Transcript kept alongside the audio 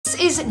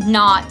This is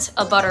not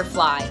a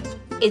butterfly.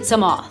 It's a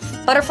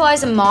moth.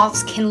 Butterflies and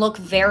moths can look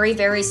very,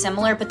 very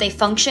similar, but they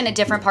function at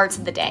different parts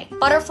of the day.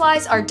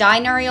 Butterflies are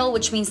diurnal,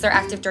 which means they're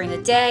active during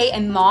the day,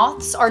 and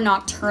moths are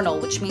nocturnal,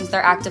 which means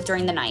they're active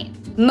during the night.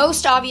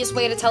 Most obvious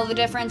way to tell the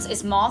difference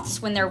is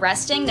moths, when they're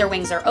resting, their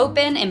wings are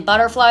open, and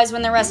butterflies,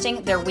 when they're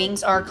resting, their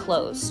wings are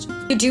closed.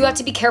 You do have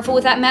to be careful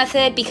with that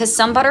method because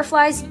some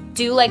butterflies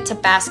do like to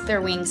bask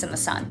their wings in the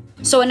sun.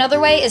 So another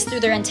way is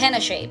through their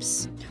antenna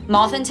shapes.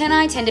 Moth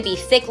antennae tend to be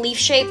thick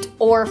leaf-shaped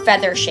or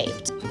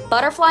feather-shaped.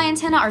 Butterfly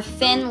antennae are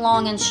thin,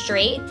 long, and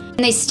straight, and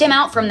they stem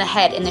out from the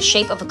head in the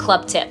shape of a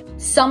club tip.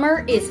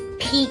 Summer is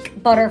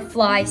peak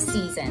butterfly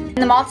season, and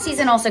the moth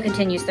season also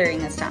continues during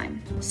this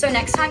time. So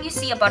next time you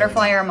see a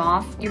butterfly or a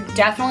moth, you're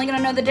definitely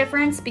gonna know the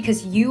difference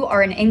because you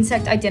are an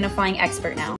insect identifying expert now.